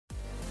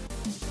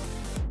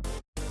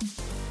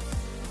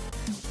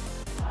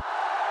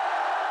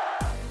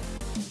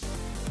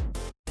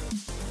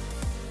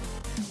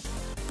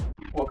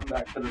Welcome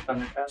back to the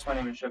Thundercast. My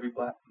name is Chevy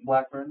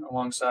Blackburn,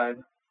 alongside,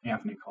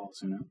 Anthony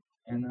Colsuna.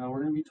 and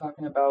we're going to be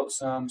talking about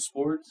some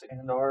sports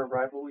and our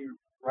rivalry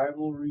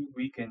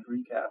weekend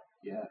recap.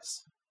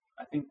 Yes.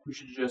 I think we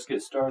should just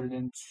get started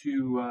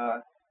into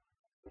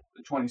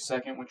the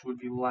 22nd, which would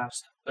be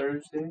last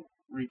Thursday,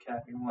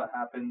 recapping what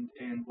happened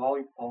in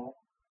volleyball.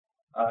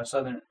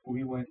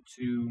 We went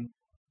to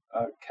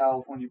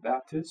California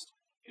Baptist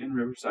in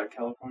Riverside,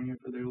 California,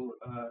 for their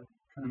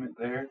tournament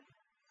there.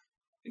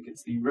 I think it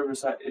is the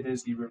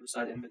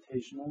Riverside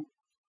Invitational.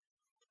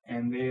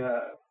 And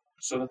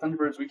so the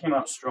Thunderbirds, we came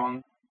out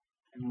strong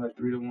and led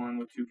 3-1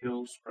 with 2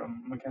 kills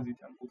from Mackenzie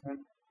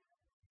Templeton.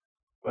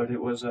 But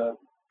it was a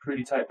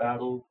pretty tight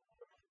battle.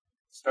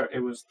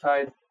 It was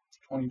tied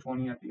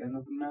 20-20 at the end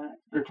of the match,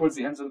 or towards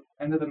the end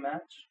of the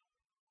match.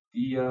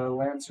 The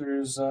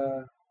Lancers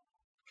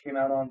came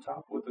out on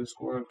top with a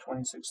score of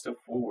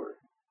 26-4.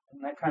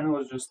 And that kind of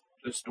was just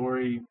the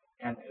story,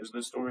 and is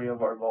the story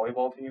of our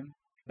volleyball team.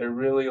 They're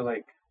really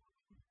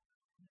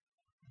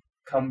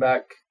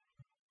comeback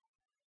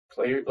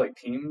player,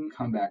 team.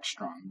 Comeback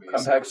strong, basically.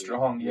 Comeback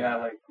strong,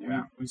 yeah.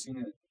 We've seen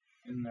it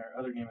in their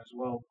other game as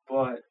well.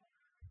 But,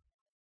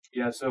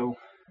 yeah, so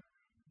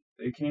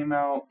they came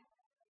out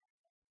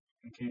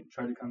and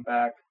tried to come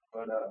back.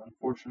 But,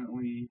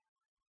 unfortunately,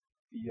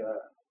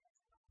 the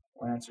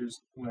Lancers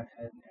went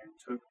ahead and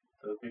took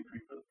the victory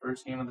for the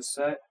first game of the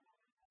set.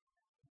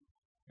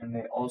 And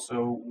they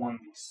also won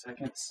the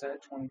second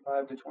set,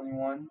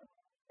 25-21.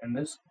 And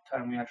this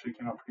time we actually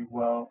came out pretty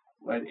well,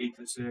 led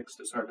 8-6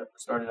 to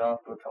start it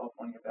off. But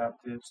California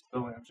Baptist, the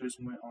Lancers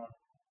went on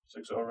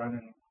 6-0 run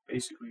and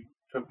basically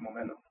took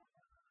momentum.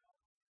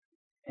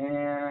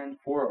 And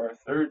for our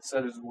third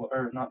set as well,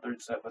 or not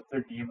third set, but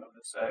third game of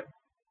the set,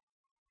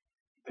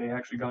 they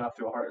actually got off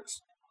to a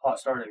hot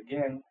start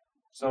again.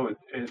 So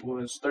it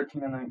was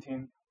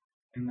 13-19,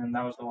 and then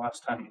that was the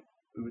last time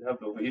we would have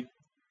the lead.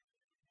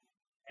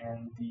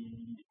 And the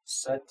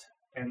set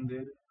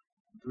ended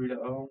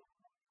 3-0.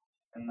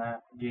 And that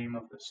game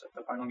of the set,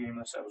 the final game of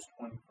the set, was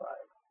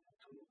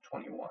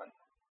 25-21.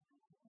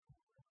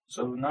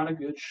 So not a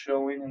good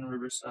showing in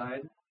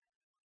Riverside,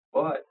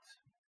 but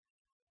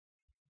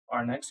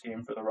our next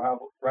game for the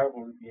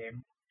rivalry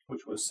game,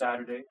 which was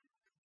Saturday,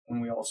 when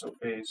we also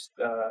faced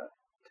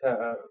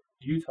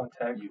Utah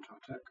Tech.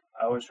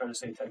 I always try to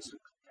say Texas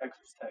Tech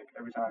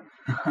every time.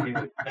 I hate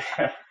it.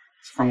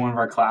 It's from one of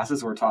our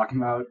classes. We're talking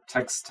about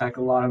Texas Tech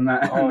a lot in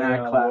that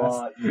class. A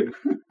lot, dude.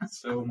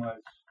 So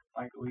much.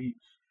 Michael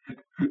Leach.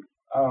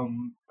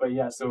 But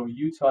yeah, so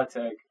Utah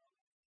Tech,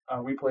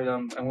 we played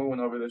them, and we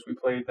went over this. We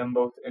played them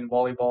both in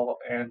volleyball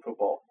and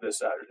football this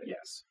Saturday.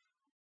 Yes.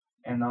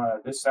 And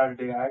this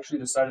Saturday, I actually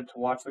decided to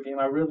watch the game.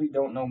 I really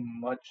don't know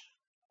much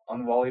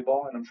on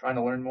volleyball, and I'm trying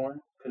to learn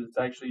more because it's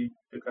actually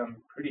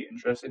become pretty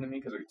interesting to me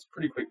because it's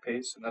pretty quick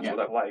pace, and that's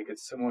what I like.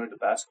 It's similar to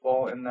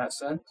basketball in that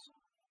sense.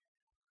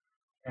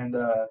 And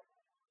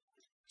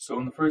so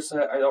in the first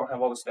set, I don't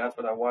have all the stats,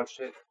 but I watched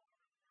it,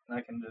 and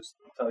I can just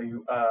tell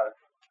you,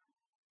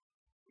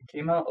 it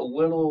came out a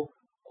little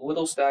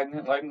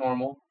stagnant like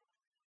normal.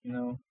 We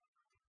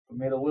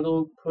made a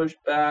little push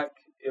back.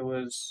 It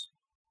was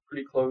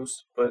pretty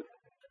close, but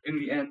in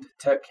the end,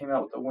 Tech came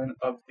out with the win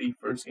of the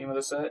first game of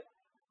the set.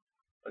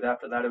 But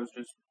after that, it was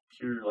just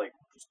pure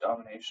just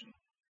domination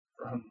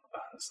from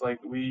us. It's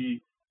like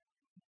we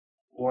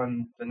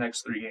won the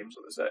next 3 games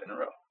of the set in a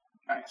row.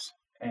 Nice.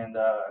 And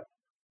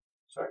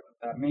sorry about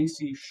that.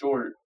 Macy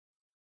Short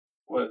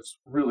was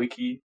really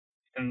key.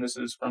 And this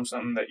is from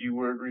something that you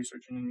were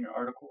researching in your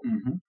article.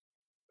 Mm-hmm.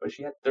 But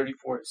she had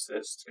 34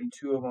 assists, and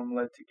 2 of them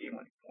led to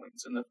game-winning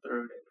points in the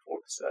third and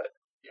fourth set.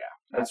 Yeah.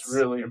 That's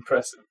really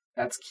impressive.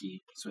 That's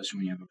key, especially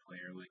when you have a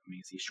player like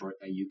Macy Short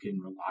that you can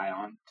rely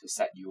on to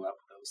set you up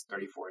with those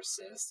 34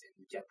 assists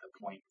and get the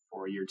point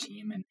for your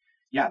team. And,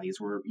 yeah, these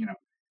were,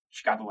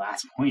 she got the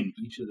last point in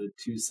each of the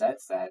 2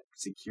 sets that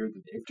secured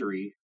the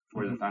victory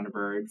for the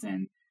Thunderbirds.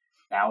 And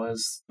that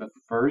was the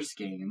first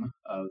game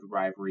of the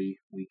rivalry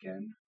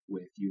weekend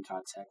with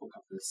Utah Tech. We'll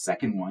cover the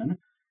second one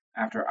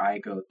after I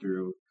go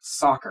through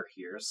soccer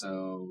here.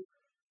 So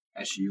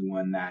SU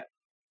won that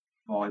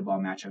volleyball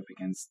matchup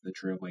against the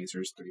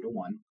Trailblazers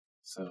 3-1.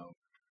 So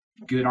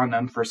good on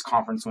them. First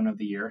conference win of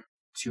the year,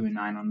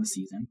 2-9 on the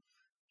season.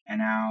 And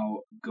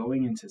now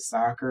going into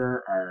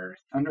soccer, our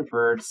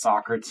Thunderbird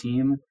soccer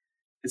team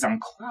is on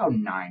cloud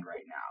 9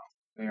 right now.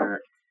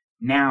 They're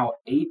now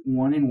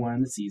 8-1-1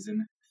 in the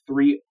season,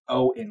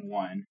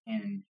 3-0-1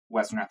 in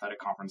Western Athletic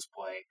Conference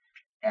play.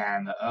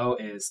 And the O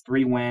is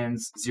 3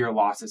 wins, 0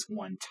 losses,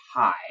 1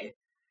 tie.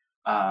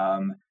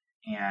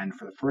 And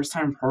for the first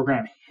time in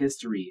program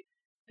history,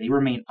 they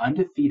remain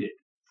undefeated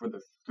for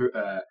through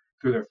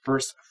their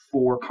first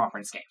 4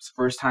 conference games.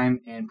 First time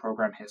in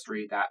program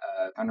history that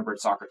a Thunderbird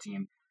soccer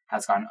team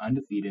has gone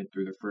undefeated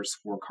through their first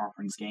 4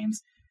 conference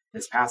games.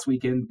 This past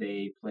weekend,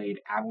 they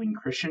played Abilene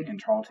Christian and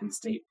Tarleton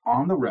State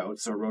on the road,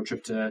 so a road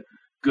trip to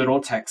good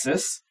old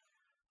Texas,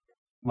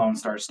 Lone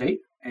Star State.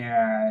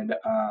 And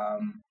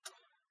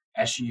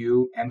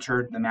SU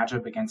entered the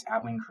matchup against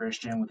Abilene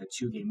Christian with a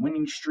 2-game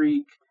winning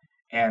streak,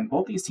 And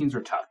both these teams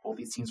were tough. Both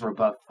these teams were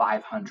above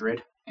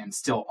 500 and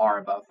still are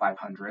above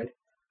 500.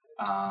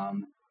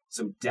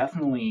 So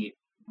definitely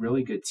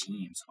really good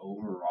teams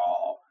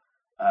overall.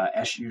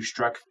 SU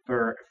struck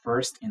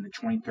first in the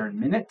 23rd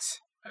minute,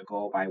 a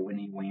goal by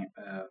Winnie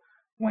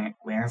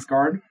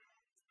Wansgaard,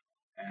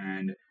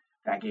 and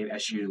that gave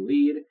SU the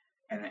lead.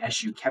 And then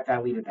SU kept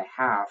that lead at the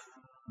half,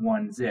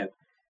 1-0.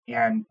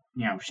 And,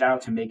 shout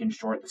out to Megan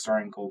Short, the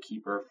starting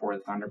goalkeeper for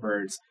the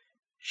Thunderbirds.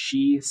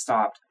 She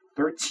stopped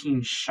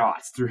 13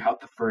 shots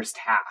throughout the first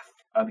half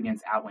up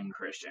against Abilene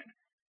Christian,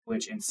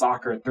 which in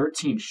soccer,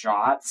 13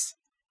 shots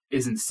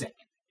is insane.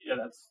 Yeah,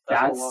 that's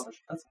a lot of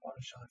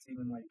shots,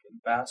 even like in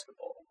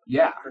basketball.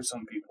 Yeah. For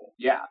some people.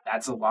 Yeah,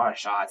 that's a lot of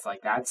shots.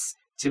 Like, that's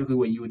typically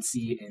what you would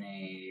see in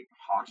a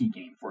hockey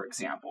game, for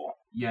example.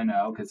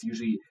 Because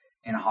usually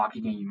in a hockey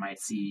game, you might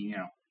see,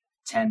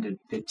 10 to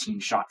 15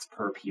 shots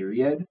per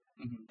period.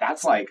 Mm-hmm.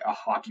 That's like a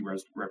hockey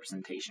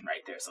representation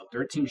right there. So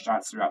 13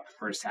 shots throughout the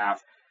first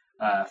half.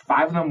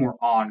 5 of them were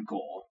on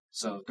goal.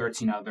 So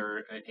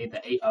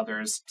the 8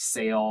 others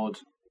sailed,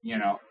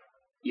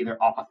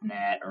 either off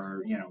net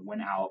or,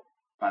 went out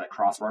by the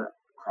crossbar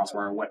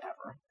or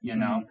whatever,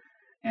 Mm-hmm.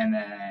 And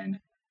then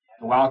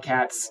the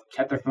Wildcats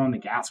kept their foot on the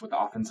gas with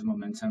offensive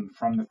momentum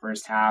from the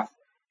first half,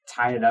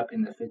 tied it up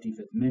in the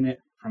 55th minute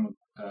from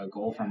a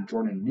goal from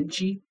Jordan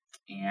Minchie,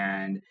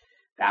 and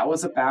that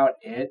was about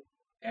it.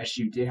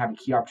 SU did have a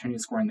key opportunity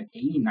to score in the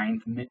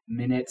 89th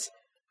minute,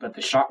 but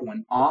the shot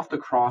went off the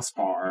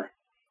crossbar,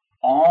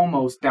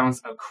 almost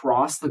bounced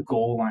across the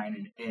goal line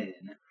and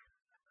in,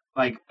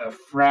 like a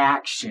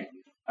fraction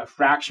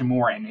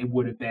more, and it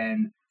would have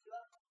been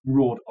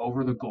ruled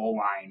over the goal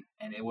line,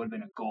 and it would have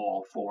been a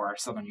goal for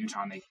Southern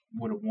Utah, and they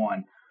would have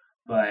won.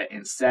 But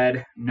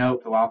instead,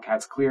 nope, the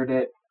Wildcats cleared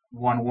it,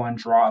 1-1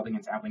 draw up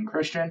against Abilene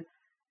Christian,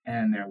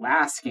 and their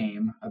last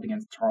game up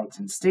against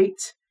Tarleton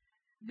State,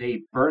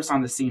 they burst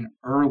on the scene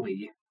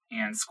early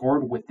and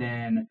scored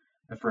within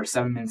the first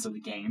 7 minutes of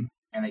the game,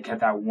 and they kept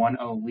that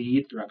 1-0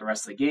 lead throughout the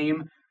rest of the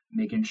game,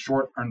 making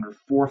Short earn their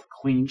 4th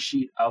clean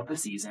sheet of the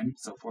season,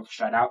 so 4th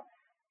shutout,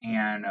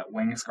 and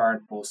Wangsgaard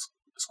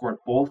scored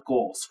both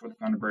goals for the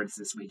Thunderbirds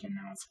this weekend.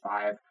 Now it's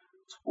 5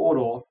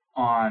 total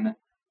on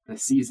the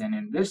season,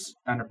 and this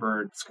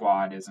Thunderbird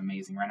squad is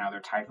amazing. Right now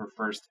they're tied for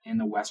first in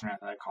the Western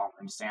Athletic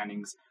Conference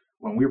standings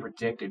when we were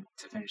predicted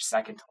to finish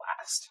second to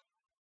last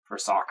for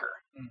soccer.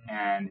 Mm-hmm.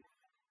 And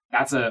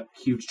that's a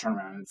huge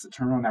turnaround. It's a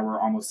turnaround that we're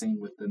almost seeing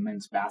with the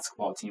men's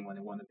basketball team when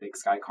they won the Big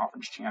Sky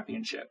Conference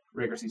Championship,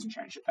 regular season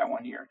championship that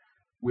one year.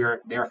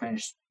 They're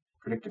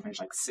predicted to finish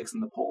like 6th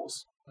in the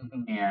polls.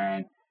 Mm-hmm.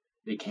 And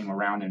they came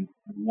around and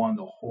won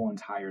the whole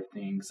entire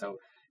thing. So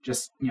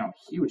just,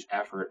 huge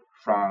effort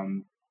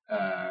from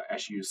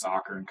SU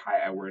Soccer and Kai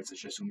Edwards.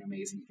 It's just doing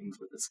amazing things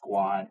with the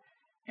squad.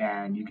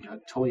 And you can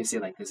totally say,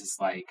 like, this is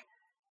like,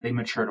 they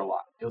matured a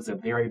lot. It was a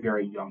very,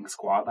 very young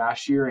squad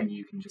last year, and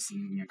you can just see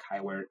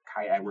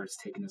Kai Edwards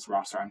taking this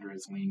roster under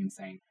his wing and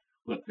saying,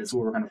 look, this is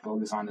what we're going to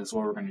focus on, this is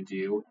what we're going to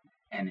do,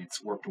 and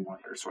it's worked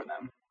wonders for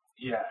them.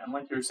 Yeah, and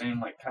like you were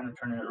saying, like, kind of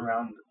turning it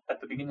around.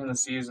 At the beginning of the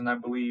season, I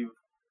believe,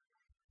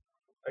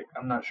 like,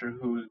 I'm not sure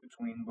who was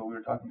between, but we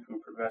were talking to a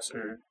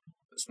professor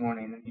this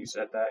morning, and he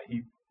said that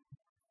he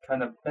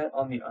kind of bet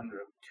on the under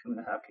of 2.5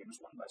 games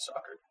won by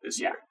soccer this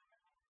year.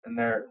 And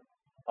they're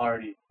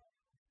already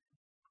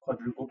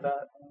quadrupled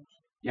that.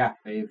 Yeah,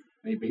 they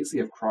basically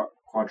have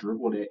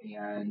quadrupled it,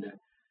 and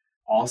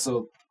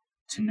also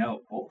to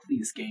note, both of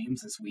these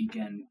games this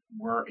weekend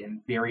were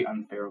in very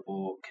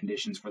unfavorable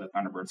conditions for the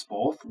Thunderbirds.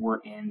 Both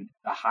were in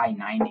the high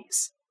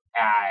 90s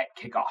at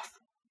kickoff.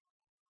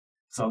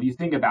 So you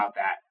think about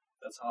that.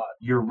 That's hot.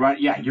 You're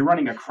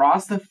running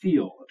across the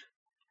field,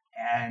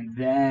 and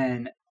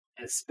then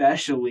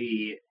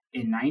especially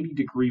in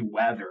 90-degree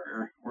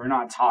weather, we're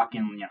not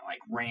talking like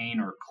rain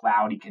or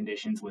cloudy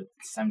conditions with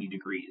 70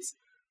 degrees.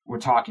 We're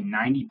talking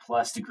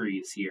 90-plus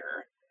degrees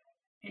here,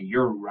 and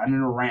you're running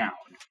around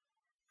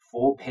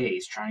full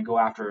pace trying to go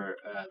after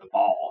the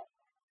ball.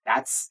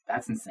 That's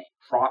insane.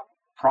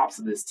 Props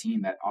to this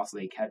team that also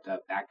they kept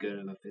up that good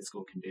of a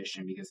physical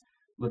condition, because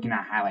looking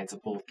at highlights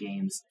of both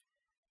games,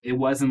 it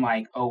wasn't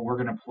like, oh, we're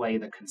going to play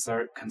the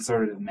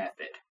conservative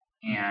method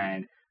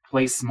and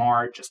play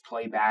smart, just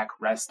play back,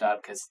 rest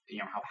up, because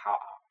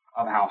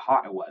how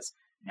hot it was.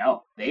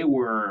 No, they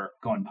were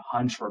going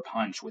punch for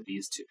punch with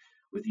these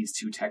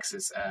two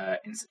Texas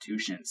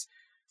institutions.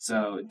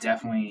 So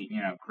definitely,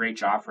 great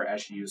job for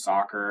SU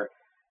Soccer.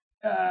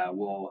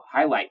 We'll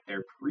highlight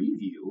their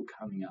preview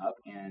coming up,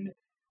 and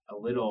a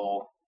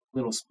little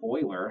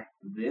spoiler: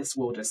 this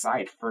will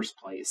decide first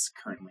place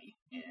currently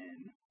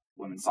in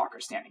women's soccer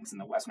standings in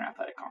the Western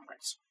Athletic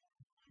Conference.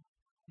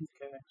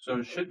 Okay, so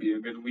it should be a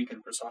good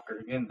weekend for soccer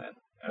again then.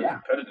 A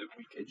competitive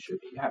weekend. It should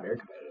be, very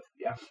competitive.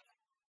 Yeah.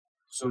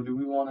 So do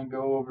we want to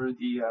go over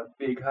the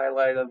big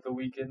highlight of the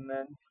weekend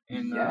then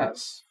in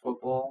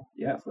football?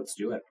 Yes, let's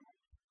do it.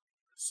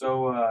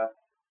 So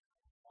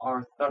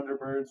our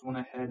Thunderbirds went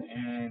ahead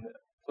and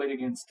played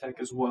against Tech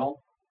as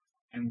well,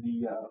 and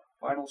the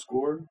final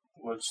score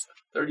was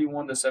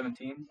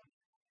 31-17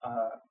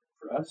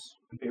 for us,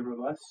 in favor of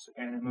us,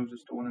 and it moves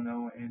us to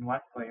 1-0 in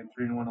WAC play and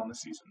 3-1 on the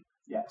season.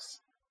 Yes.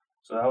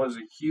 So that was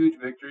a huge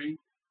victory,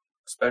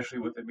 especially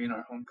with it being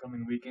our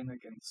homecoming weekend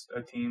against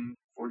a team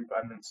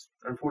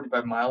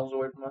 45 miles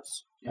away from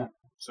us. Yeah.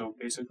 So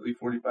basically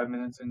 45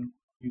 minutes in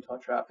Utah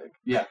traffic.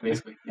 Yeah,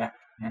 basically. Yeah.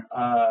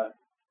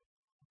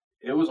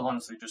 It was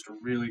honestly just a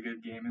really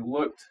good game. It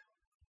looked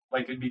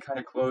like it'd be kind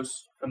of close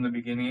from the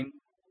beginning,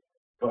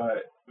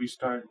 but we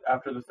started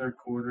after the third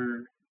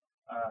quarter,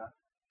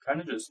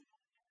 kind of just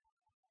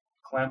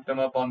clamped them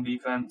up on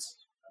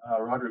defense.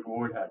 Roderick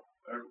Ward had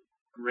a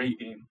great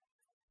game.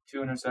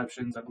 2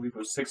 interceptions. I believe it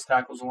was 6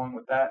 tackles along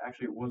with that.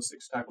 Actually, it was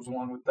 6 tackles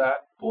along with that.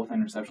 Both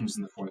interceptions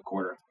in the fourth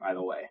quarter, by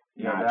the way.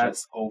 Yeah, Not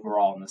just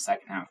overall in the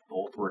second half.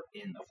 Both were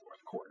in the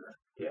fourth quarter.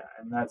 Yeah,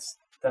 and that's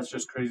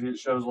just crazy. It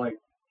shows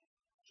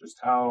just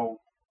how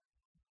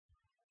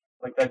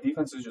that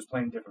defense is just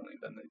playing differently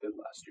than they did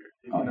last year.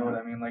 If you know what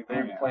I mean.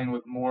 They're playing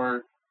with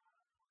more.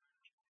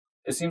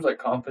 It seems like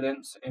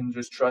confidence and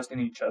just trusting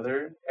each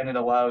other, and it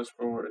allows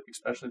for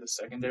especially the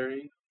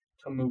secondary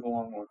to move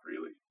along more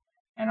freely.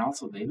 And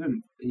also, they've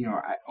been,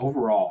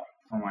 overall,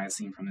 from what I've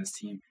seen from this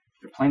team,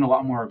 they're playing a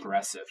lot more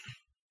aggressive.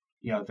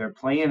 They're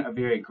playing a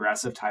very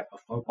aggressive type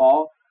of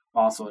football, but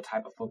also a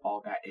type of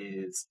football that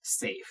is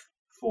safe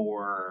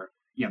for,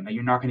 that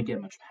you're not going to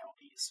get much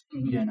penalties.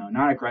 Mm-hmm.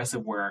 Not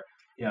aggressive where,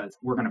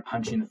 we're going to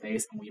punch you in the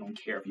face and we don't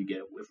care if we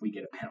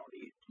get a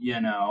penalty.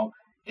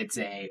 It's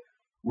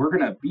we're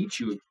going to beat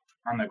you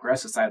on the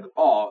aggressive side of the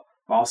ball,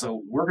 but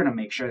also we're going to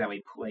make sure that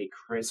we play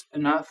crisp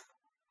enough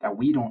that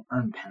we don't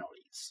earn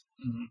penalties.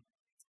 Mm-hmm.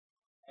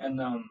 And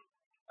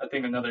I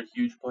think another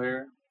huge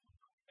player,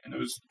 and it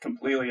was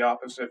completely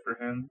opposite for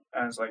him,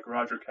 as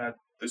Roderick had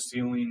the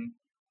ceiling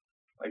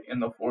in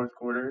the fourth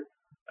quarter.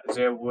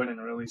 Isaiah Wooden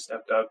really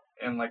stepped up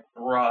and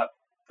brought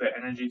the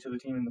energy to the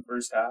team in the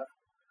first half.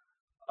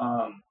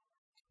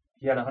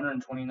 He had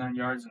 129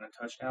 yards and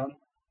a touchdown.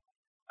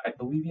 I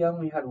believe he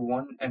only had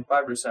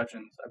 5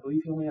 receptions. I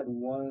believe he only had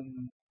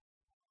one.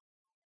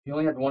 He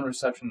only had 1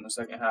 reception in the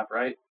second half,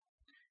 right?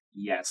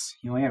 Yes,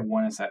 he only had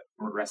 1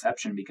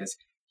 reception because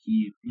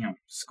he,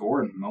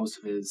 scored most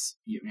of his,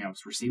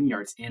 receiving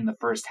yards in the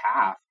first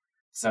half.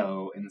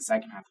 So in the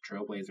second half, the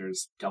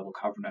Trailblazers double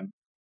covered him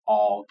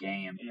all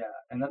game. Yeah,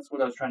 and that's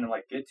what I was trying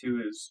to get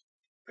to is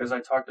because I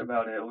talked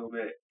about it a little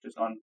bit just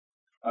on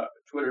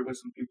Twitter with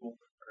some people,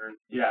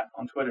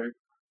 on Twitter,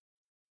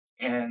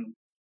 and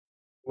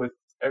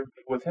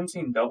with him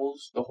seeing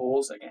doubles the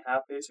whole second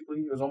half,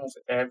 basically, it was almost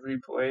every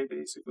play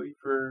basically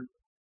for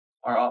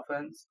our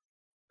offense.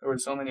 There were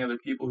so many other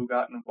people who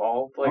got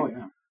involved.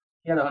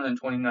 He had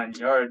 129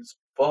 yards,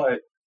 but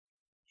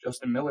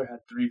Justin Miller had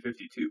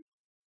 352.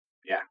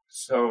 Yeah.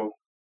 So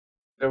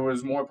there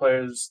was more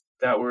players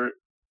that were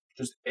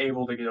just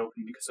able to get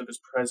open because of his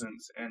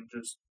presence and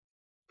just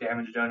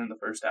damage done in the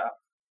first half.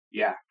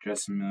 Yeah,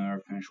 Justin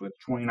Miller finished with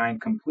 29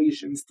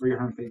 completions,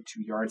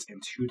 352 yards,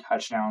 and 2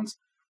 touchdowns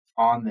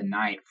on the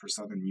night for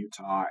Southern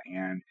Utah.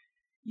 And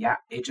yeah,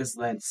 it just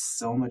led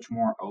so much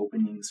more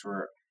openings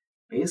for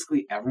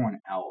basically everyone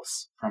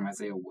else from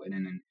Isaiah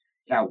Wooden. And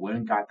yeah,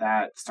 Wooden got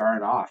that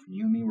started off.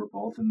 You and me were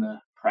both in the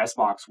press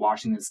box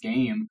watching this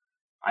game.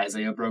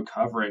 Isaiah broke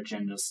coverage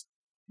and just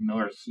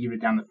Miller heaved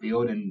it down the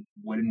field, and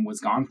Wooden was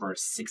gone for a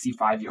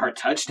 65-yard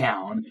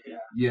touchdown.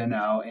 Yeah.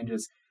 And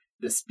just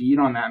the speed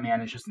on that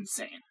man is just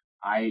insane.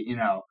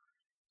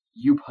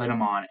 You put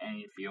him on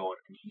any field,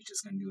 and he's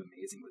just going to do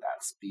amazing with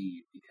that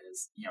speed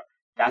because,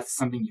 that's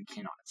something you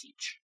cannot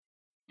teach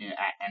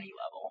at any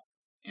level.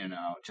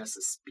 Just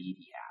the speed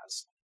he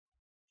has.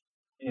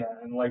 Yeah,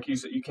 and like you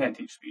said, you can't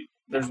teach speed.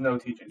 There's no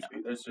teaching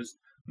speed. There's just,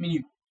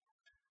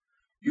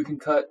 you can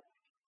cut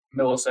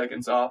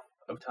milliseconds off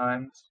of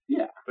times.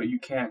 Yeah. But you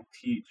can't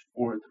teach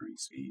 4.3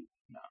 speed.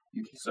 No,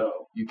 you can't.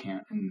 So you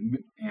can't.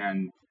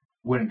 And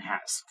Wooden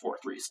has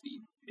 4.3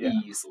 speed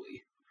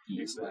easily.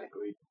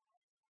 Exactly.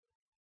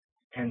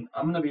 And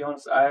I'm gonna be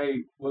honest,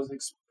 I was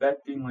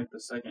expecting the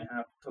second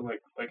half to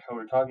like how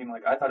we're talking,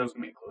 I thought it was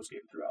gonna be a close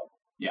game throughout.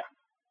 Yeah.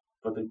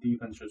 But the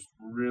defense just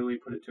really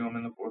put it to him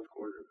in the fourth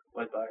quarter,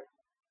 led by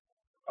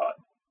Rod.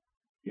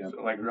 Yeah.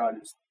 So Rod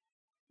just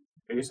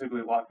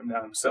basically locked him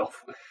down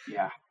himself.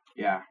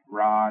 Yeah.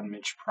 Rod,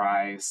 Mitch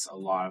Price, a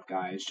lot of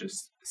guys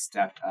just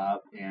stepped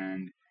up,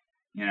 and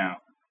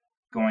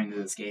going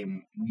into this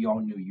game, we all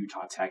knew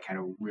Utah Tech had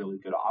a really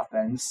good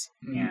offense,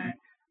 and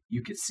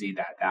you could see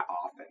that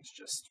offense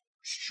just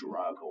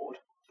struggled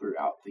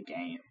throughout the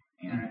game.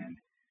 And,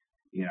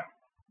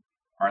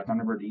 our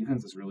Thunderbird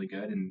defense is really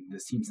good, and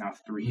this team's now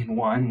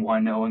 3-1,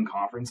 1-0 in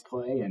conference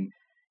play, and,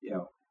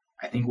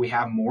 I think we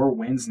have more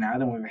wins now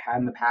than we've had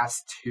in the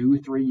past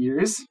 2-3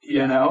 years,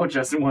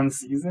 just in one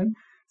season.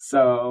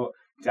 So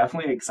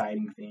definitely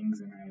exciting things,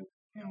 and I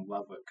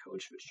love what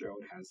Coach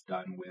Fitzgerald has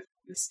done with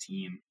this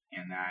team,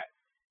 and that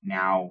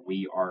now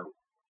we are,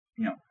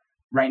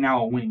 right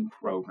now a winning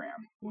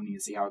program. We'll need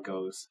to see how it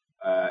goes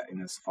in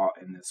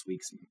this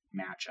week's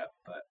matchup,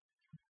 but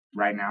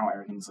right now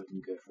everything's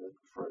looking good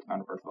for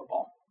Thunderbird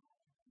football.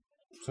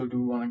 So do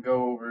we want to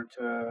go over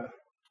to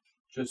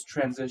just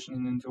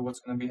transitioning into what's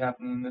going to be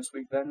happening this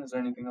week then, is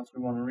there anything else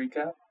we want to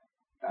recap?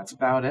 That's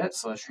about it.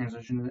 So let's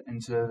transition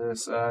into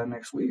this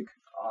next week.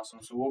 Awesome.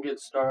 So we'll get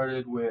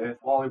started with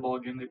volleyball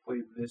again. They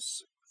play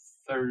this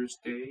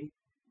Thursday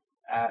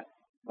at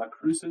La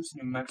Cruces,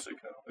 New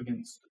Mexico,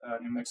 against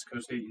New Mexico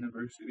State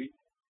University.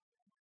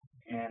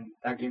 And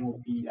that game will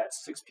be at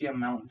 6 p.m.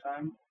 Mountain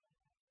Time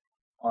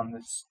on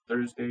this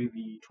Thursday,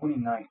 the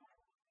 29th.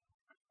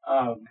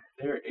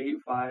 They're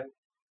 8-5,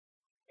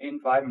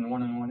 8-5, and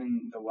 1-1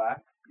 in the WAC.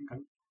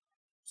 Okay.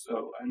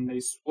 So, and they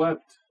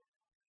swept.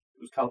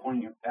 It was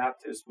California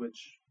Baptist,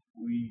 which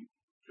we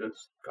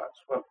just got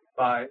swept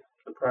by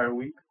the prior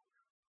week.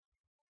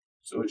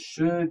 So it's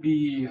going to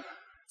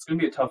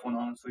be a tough one,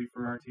 honestly,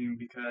 for our team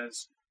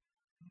because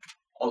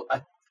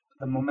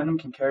the momentum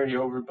can carry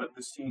over, but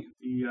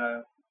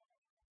the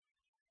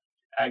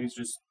Aggies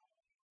just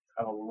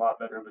have a lot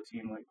better of a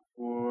team. Like,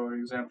 for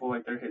example,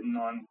 like they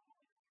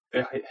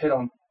hit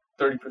on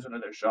 30%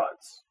 of their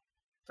shots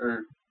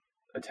or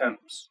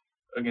attempts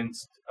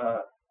against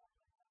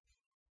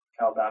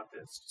Cal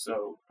Baptist.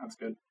 So that's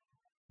good.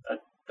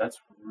 That's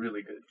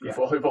really good for Yeah.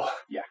 volleyball.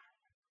 Yeah.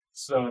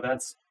 So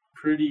that's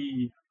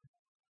pretty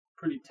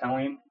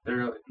telling.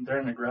 They're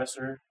an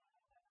aggressor,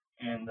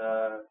 and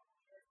I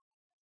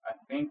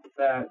think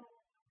that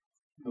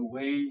the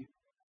way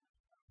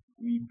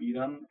we beat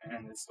them,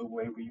 and it's the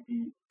way we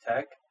beat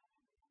Tech,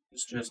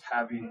 is just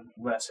having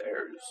less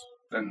errors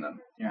than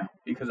them. Yeah.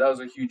 Because that was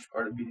a huge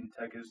part of beating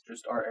Tech, is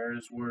just our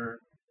errors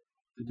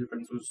the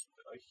difference was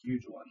a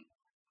huge one.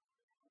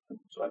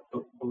 So I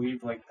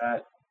believe like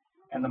that,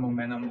 and the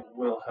momentum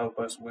will help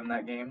us win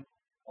that game,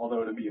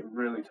 although it'll be a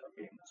really tough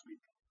game this week.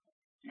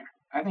 Yeah,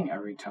 I think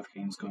every tough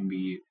game is going to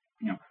be,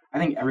 I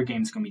think every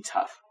game is going to be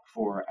tough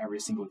for every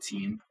single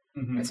team,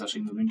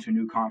 especially moving to a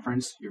new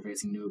conference. You're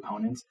facing new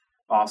opponents.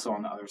 But also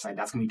on the other side,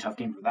 that's going to be a tough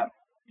game for them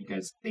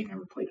because they've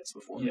never played us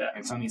before. Yeah.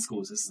 And some of these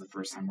schools, this is the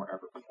first time we're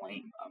ever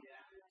playing them.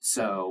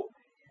 So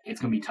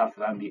it's going to be tough for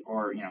them,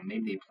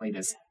 maybe they played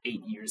us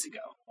 8 years ago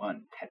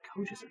when head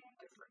coaches are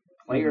different.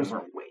 Players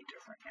are way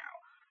different now.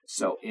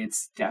 So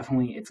it's going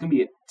to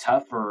be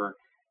tough for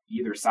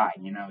either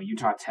side.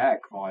 Utah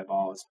Tech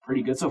volleyball is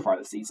pretty good so far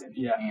this season.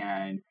 Yeah.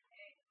 And,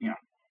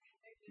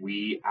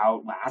 we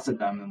outlasted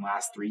them in the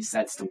last 3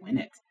 sets to win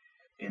it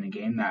in a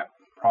game that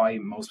probably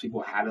most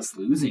people had us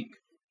losing,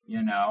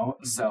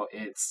 So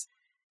it's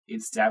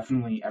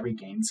definitely, every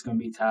game's going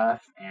to be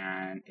tough,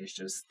 and it's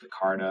just the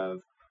card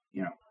of,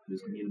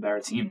 who's going to be the better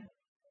team.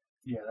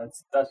 Yeah,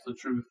 that's the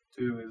truth,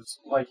 too, is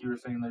like you were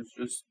saying, there's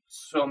just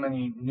so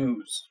many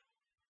news.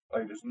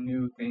 Like, there's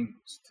new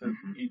things to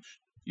each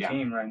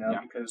team right now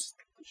because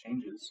the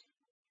changes.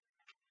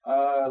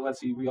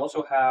 Let's see. We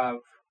also have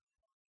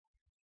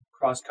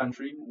cross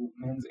country,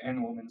 men's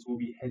and women's, will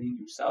be heading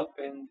to South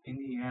Bend,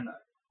 Indiana,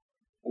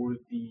 for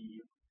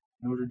the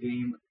Notre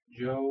Dame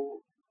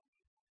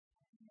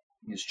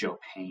It's Joe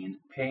Payne.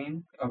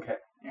 Payne? Okay.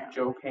 Yeah.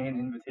 Joe Payne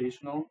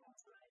Invitational.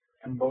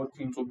 And both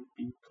teams will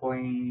be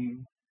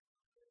playing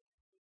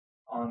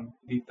on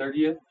the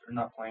 30th, or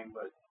not playing,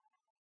 but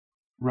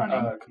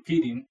running.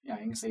 Competing. Yeah,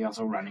 you can say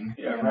also running.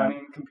 Yeah,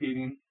 running,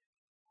 competing,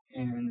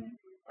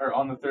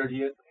 on the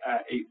 30th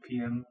at 8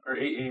 p.m. or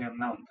 8 a.m.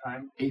 Mountain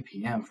Time. 8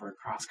 p.m. for a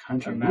cross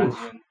country.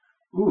 Imagine.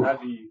 Oof.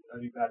 That'd be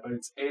bad, but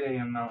it's 8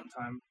 a.m. Mountain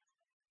Time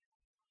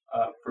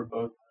for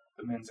both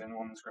the men's and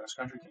women's cross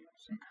country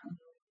teams.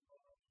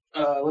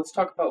 Okay. Let's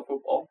talk about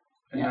football,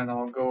 and then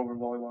I'll go over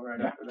volleyball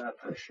after that.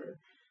 For sure.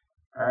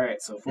 All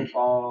right, so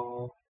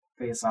football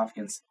face off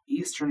against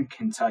Eastern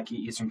Kentucky.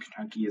 Eastern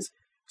Kentucky is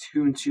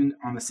 2-2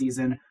 on the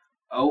season,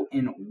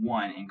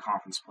 0-1 in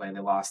conference play. They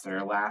lost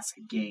their last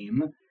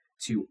game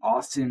to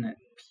Austin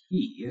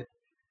Peay.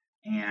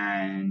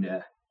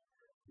 And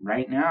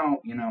right now,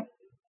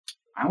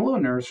 I'm a little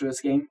nervous for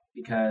this game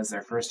because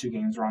their first 2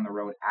 games were on the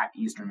road at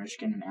Eastern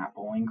Michigan and at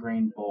Bowling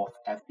Green, both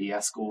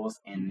FBS schools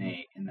in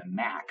the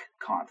MAC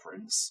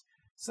conference.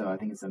 So I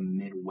think it's a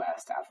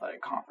Midwest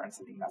Athletic Conference.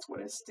 I think that's what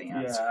it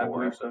stands for. I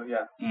believe so,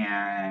 yeah.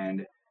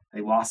 And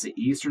they lost to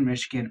Eastern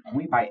Michigan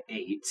only by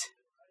 8.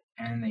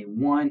 And they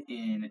won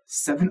in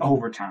 7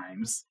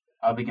 overtimes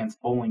up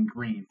against Bowling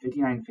Green,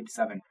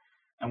 59-57.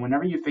 And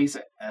whenever you face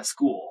a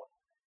school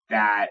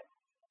that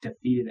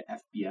defeated an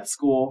FBS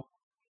school,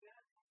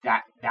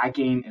 that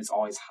game is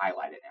always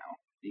highlighted now.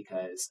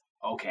 Because,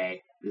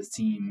 okay, this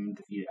team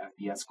defeated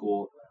FBS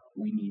school.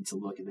 We need to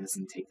look at this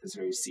and take this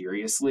very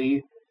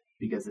seriously.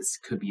 Because this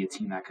could be a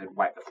team that could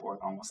wipe the floor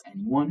with almost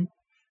anyone.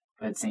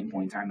 But at the same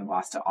point in time, they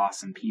lost to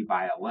Austin Peay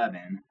by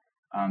 11.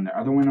 Their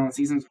other win on the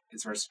season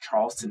is versus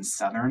Charleston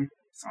Southern.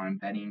 So I'm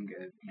betting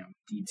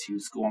a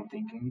D2 school, I'm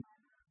thinking.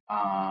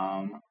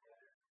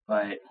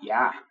 But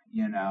yeah,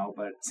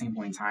 but at the same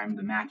point in time,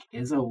 the MAC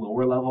is a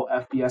lower level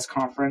FBS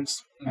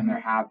conference. And there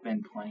have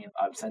been plenty of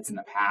upsets in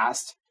the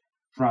past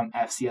from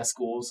FCS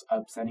schools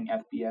upsetting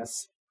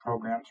FBS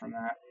programs from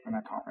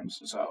that conference.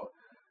 So,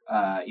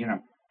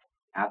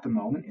 at the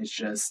moment, it's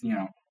just,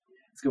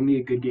 it's going to be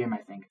a good game, I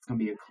think. It's going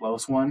to be a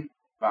close one,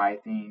 but I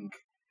think,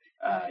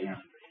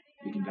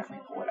 we can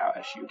definitely pull it out.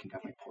 SU can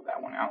definitely pull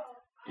that one out.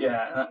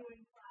 Yeah,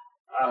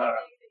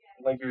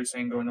 Like you were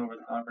saying, going over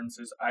the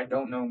conferences, I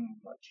don't know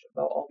much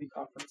about all the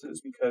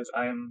conferences because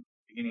I am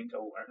beginning to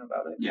learn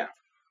about it. Yeah.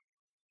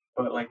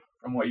 But like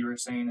from what you were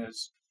saying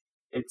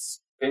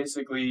it's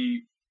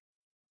basically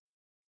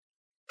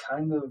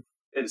kind of,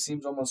 it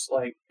seems almost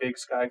like Big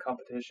Sky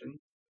competition,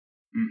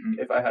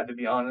 if I had to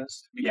be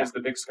honest, because the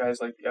Big Sky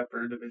is like the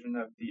upper division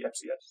of the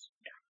FCS.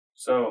 Yeah.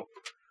 So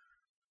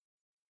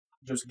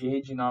just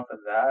gauging off of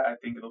that, I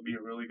think it'll be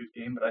a really good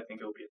game, but I think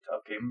it'll be a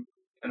tough game,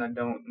 and I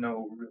don't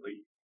know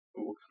really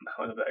who will come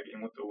out of that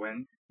game with the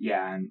win.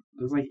 Yeah, and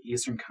it was like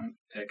Eastern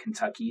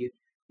Kentucky.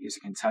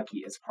 Eastern Kentucky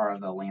is part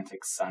of the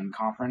Atlantic Sun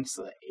Conference,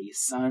 so the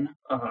ASUN.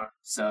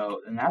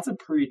 So, and that's a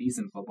pretty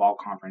decent football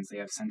conference. They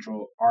have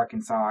Central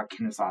Arkansas,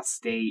 Kennesaw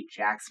State,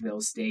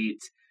 Jacksonville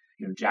State.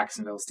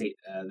 Jacksonville State,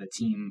 the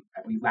team,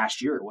 I believe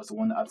last year, was the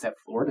one that upset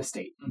Florida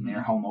State in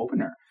their home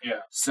opener.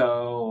 Yeah.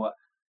 So,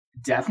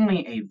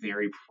 definitely a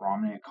very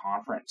prominent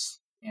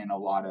conference, and a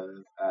lot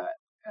of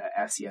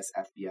FCS,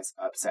 FBS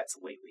upsets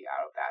lately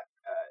out of that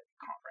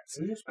conference.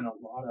 There's just been a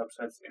lot of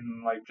upsets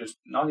in, like, just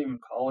not even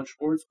college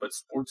sports, but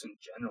sports in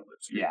general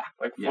this year. Yeah.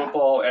 Like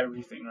football,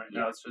 everything right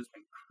now. It's just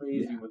been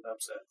crazy with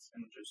upsets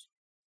and just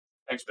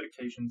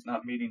expectations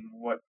not meeting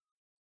what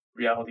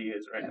reality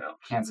is right now.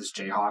 Kansas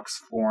Jayhawks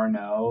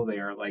 4-0. They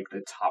are like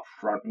the top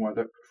front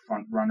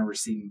runner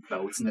receiving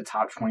votes in the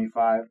top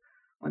 25.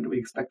 When do we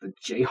expect the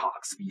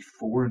Jayhawks to be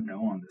 4-0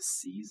 on the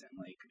season?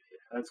 Like,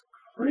 that's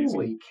crazy.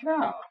 Holy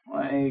cow!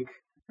 Like,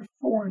 they're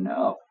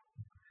 4-0.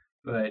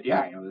 But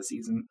yeah, the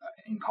season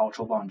in college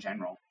football in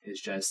general is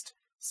just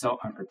so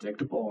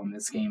unpredictable, and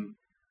this game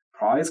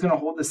probably is going to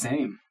hold the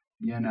same,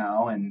 and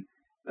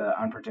the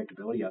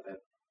unpredictability of it.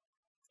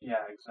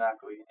 Yeah,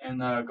 exactly. And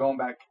going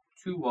back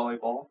to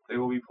volleyball, they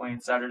will be playing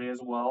Saturday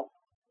as well,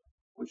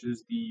 which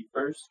is the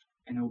 1st,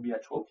 and it will be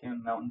at 12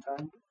 p.m. Mountain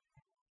Time.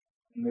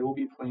 And they will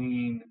be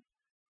playing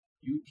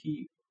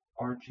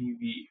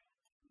UTRGV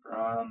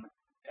from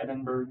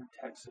Edinburgh,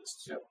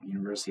 Texas. Yep.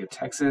 University of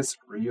Texas,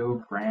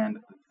 Rio Grande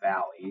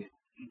Valley.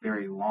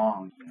 Very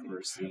long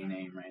university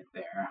name right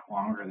there.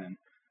 Longer than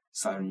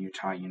Southern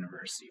Utah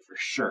University for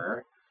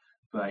sure.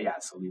 But yeah,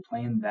 so we'll be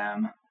playing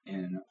them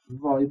in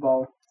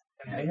volleyball.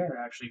 And they are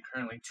actually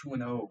currently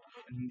 2-0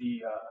 in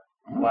the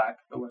WAC,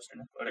 the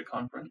Western Athletic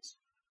Conference.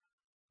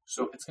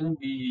 So it's going to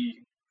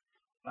be,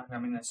 I'm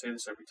going to say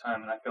this every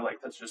time, and I feel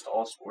like that's just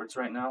all sports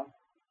right now.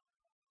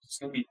 It's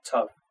going to be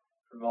tough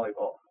for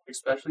volleyball,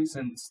 especially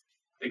since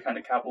they kind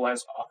of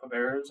capitalize off of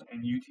errors,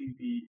 and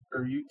UTRGV,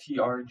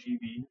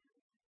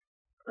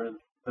 or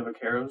the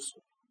Vaqueros,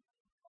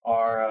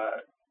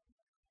 are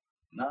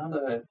not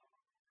a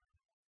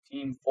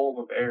team full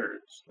of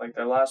errors. Like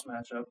their last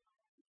matchup,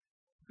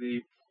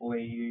 they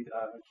played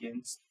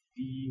against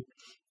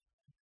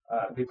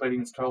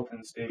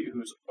Tarleton State,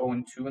 who's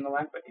 0-2 in the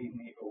WAC, but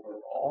 8-8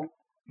 overall.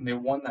 And they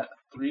won that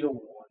 3-1.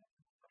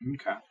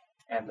 Okay.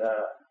 And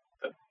the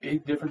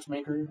big difference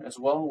maker as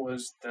well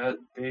was that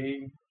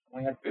they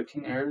only had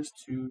 15 errors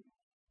to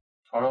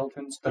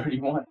Tarleton's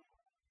 31.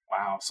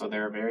 Wow, so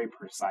they're a very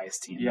precise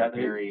team. Yeah,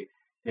 they're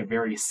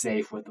very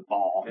safe with the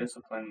ball.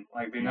 Disciplined.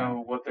 Like, they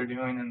know what they're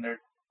doing, and they're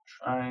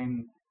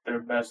trying their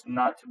best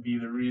not to be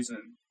the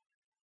reason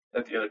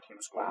that the other team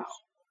scores. Wow.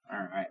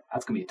 All right.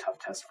 That's going to be a tough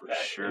test for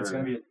sure. It's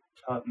going to be a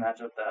tough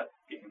matchup, that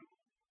game.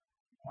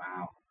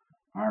 Wow.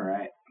 All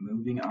right.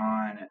 Moving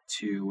on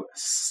to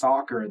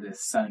soccer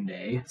this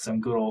Sunday. Some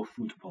good old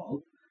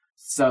football.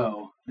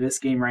 So, this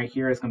game right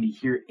here is going to be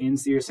here in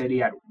Cedar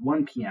City at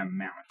 1 p.m.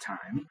 Mountain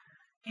Time,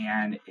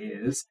 and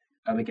is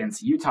up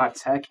against Utah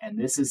Tech, and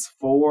this is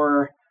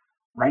for,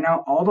 right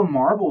now, all the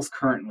marbles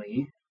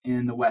currently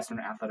in the Western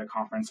Athletic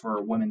Conference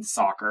for women's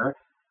soccer.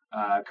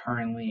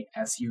 Currently,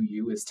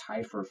 SUU is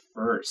tied for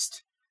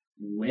first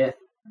with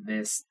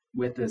this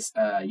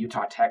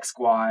Utah Tech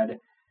squad.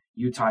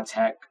 Utah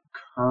Tech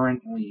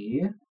currently,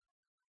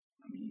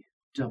 let me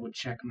double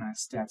check my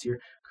stats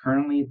here.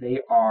 Currently, they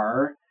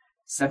are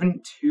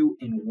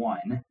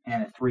 7-2-1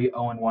 and a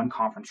 3-0-1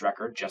 conference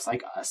record, just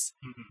like us.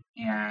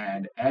 Mm-hmm.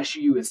 And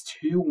SU is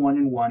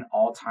 2-1-1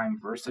 all-time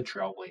versus the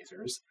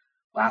Trailblazers.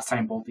 Last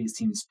time both these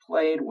teams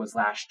played was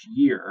last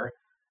year,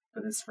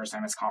 but this is the first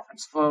time as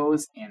conference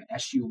foes, and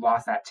SU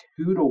lost that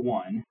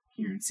 2-1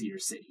 here in Cedar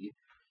City.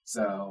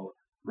 So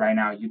right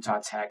now,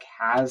 Utah Tech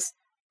has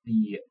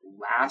the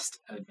last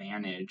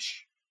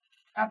advantage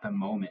at the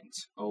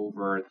moment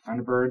over the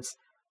Thunderbirds.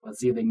 Let's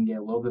see if they can get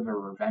a little bit of a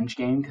revenge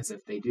game, because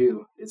if they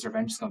do, this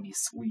revenge is going to be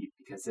sweet,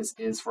 because this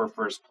is for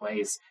first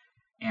place.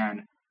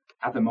 And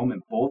at the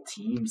moment, both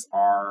teams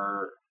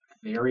are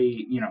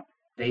very,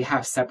 they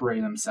have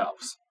separated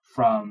themselves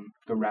from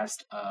the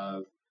rest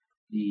of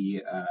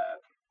the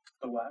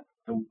WAC.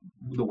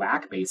 The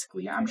WAC,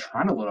 basically. I'm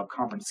trying to load up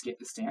conference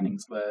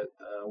standings, but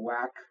the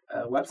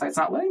WAC website's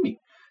not letting me.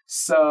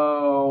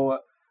 So,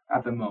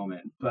 at the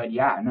moment. But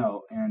yeah,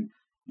 no. And,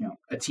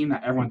 a team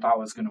that everyone thought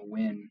was going to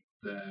win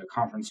the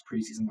conference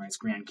preseason-wise,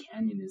 Grand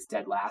Canyon, is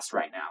dead last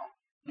right now.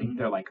 I think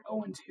they're like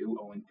 0-2,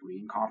 0-3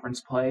 in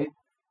conference play.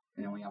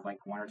 They only have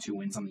like 1 or 2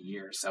 wins on the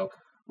year. So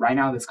right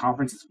now this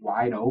conference is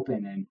wide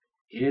open, and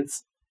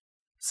it's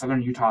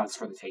Southern Utah is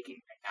for the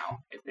taking right now.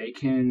 If they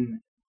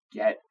can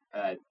get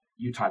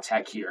Utah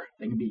Tech here,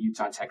 they can beat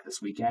Utah Tech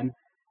this weekend.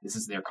 This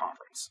is their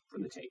conference for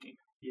the taking.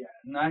 Yeah,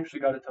 and I actually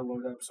got it to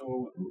load up.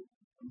 So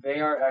they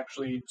are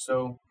actually,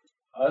 so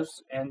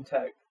us and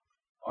Tech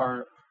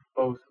are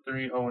both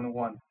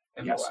 3-0-1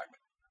 in Yes. the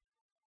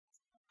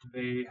WAC.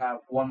 They have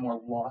one more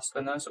loss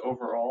than us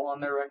overall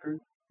on their record.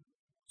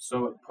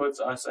 So it puts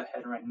us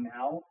ahead right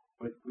now.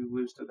 But if we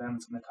lose to them,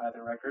 it's going to tie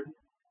their record.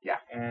 Yeah.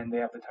 And they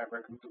have the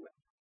tiebreaker to win.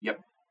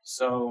 Yep.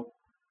 So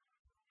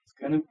it's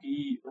going to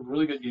be a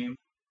really good game.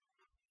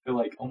 I feel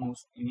like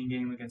almost any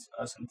game against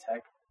us and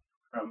Tech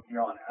from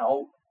here on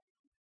out,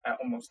 at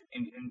almost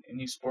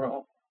any sport,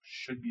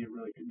 should be a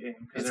really good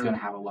game. It's going to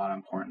have a lot of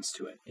importance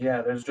to it.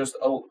 Yeah, there's just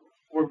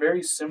we're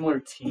very similar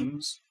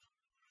teams,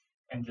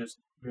 and just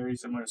very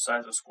similar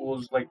size of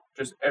schools. Like,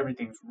 just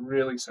everything's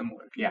really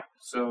similar. Yeah.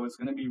 So it's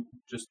going to be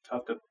just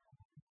tough to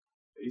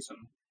face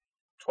them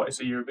twice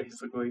a year,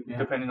 basically,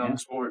 depending on the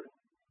sport.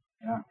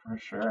 Yeah, for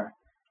sure.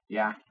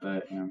 Yeah,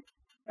 but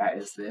that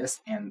is this,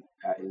 and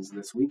that is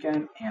this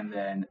weekend, and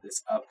then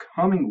this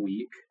upcoming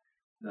week,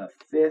 the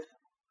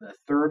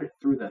 3rd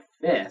through the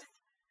 5th,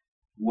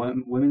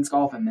 women's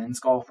golf and men's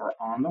golf are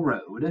on the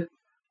road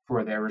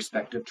for their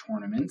respective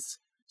tournaments.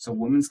 So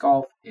women's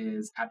golf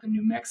is at the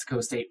New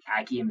Mexico State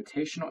Aggie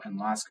Invitational in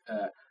Las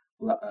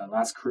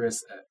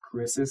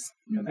Cruces,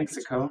 New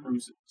Mexico.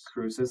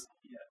 Cruces.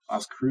 Yes.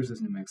 Las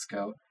Cruces, New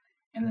Mexico.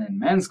 And then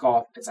men's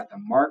golf is at the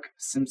Mark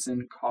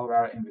Simpson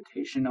Colorado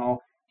Invitational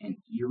in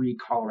Erie,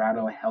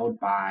 Colorado,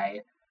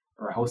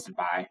 hosted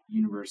by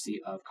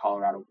University of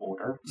Colorado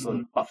Boulder, so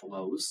the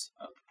Buffaloes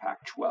of the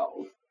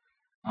Pac-12.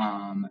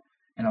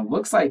 And it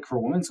looks like for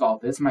women's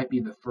golf, this might be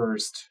the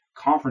first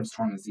conference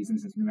tournament season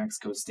since New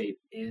Mexico State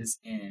is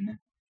in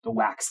the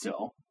WAC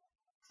still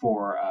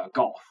for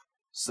golf.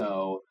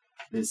 So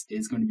this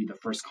is going to be the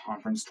first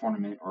conference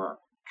tournament, or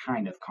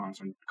kind of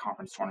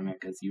conference tournament,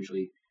 because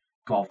usually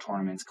golf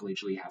tournaments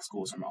collegially have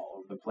schools from all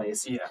over the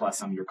place, plus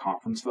some of your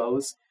conference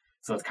foes.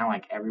 So it's kind of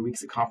like every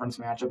week's a conference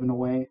matchup in a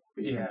way,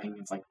 but you're competing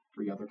against like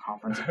 3 other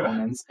conference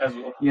opponents. As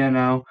well.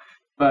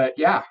 But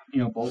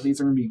both of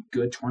these are going to be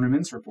good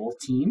tournaments for both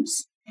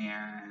teams,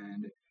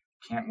 and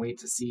can't wait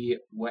to see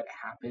what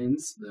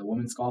happens. The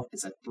women's golf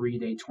is a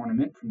 3-day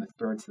tournament from the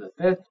 3rd to the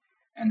 5th,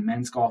 and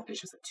men's golf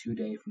is just a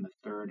 2-day from the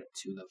 3rd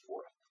to the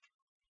 4th.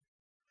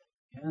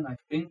 Yeah, and I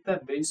think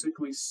that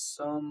basically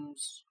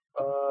sums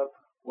up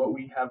what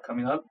we have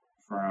coming up.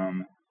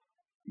 From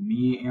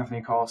me,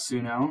 Anthony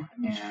Colasuno,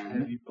 and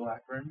Chevy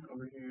Blackburn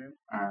over here.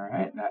 All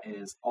right, that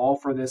is all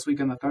for this week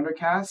on the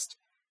Thundercast.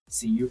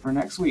 See you for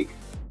next week.